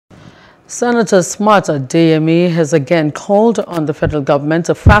Senator Smart Adeyemi has again called on the federal government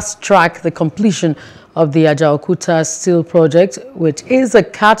to fast-track the completion of the Ajaokuta Steel Project, which is a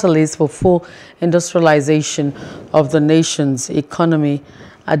catalyst for full industrialization of the nation's economy.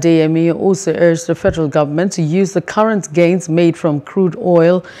 Adeyemi also urged the federal government to use the current gains made from crude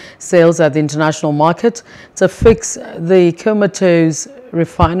oil sales at the international market to fix the comatose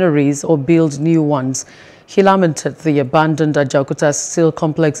refineries or build new ones. He lamented the abandoned Ajaokuta Steel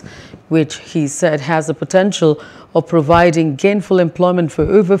Complex, which he said has the potential of providing gainful employment for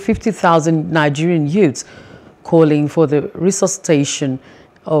over 50,000 Nigerian youths, calling for the resuscitation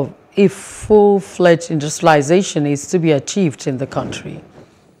of if full-fledged industrialization is to be achieved in the country.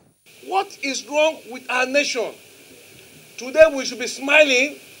 What is wrong with our nation? Today we should be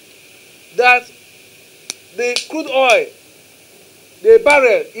smiling that the crude oil, the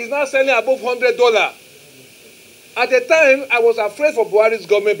barrel, is now selling above $100. At the time, I was afraid for Buhari's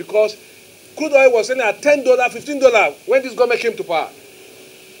government because crude oil was selling at $10, $15 when this government came to power.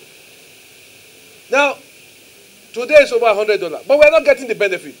 Now, today it's over $100, but we're not getting the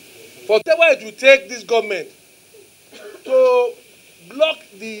benefit. For whatever it will take this government to block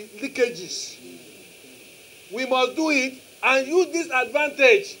the leakages, we must do it and use this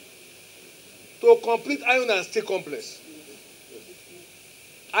advantage to complete iron and steel complex.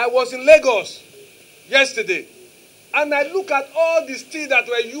 I was in Lagos yesterday, and I look at all the steel that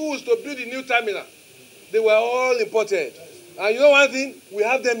were used to build the new terminal. They were all imported. And you know one thing? We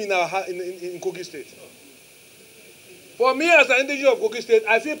have them in our in Kogi State. For me, as an individual of Kogi State,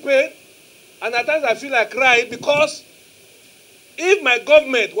 I feel pain, and at times I feel like crying because if my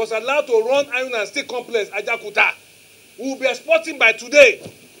government was allowed to run iron and steel complex at Ajaokuta, we will be exporting by today.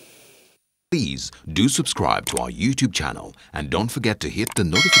 Please do subscribe to our YouTube channel and don't forget to hit the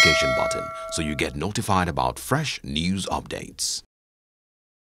notification button so you get notified about fresh news updates.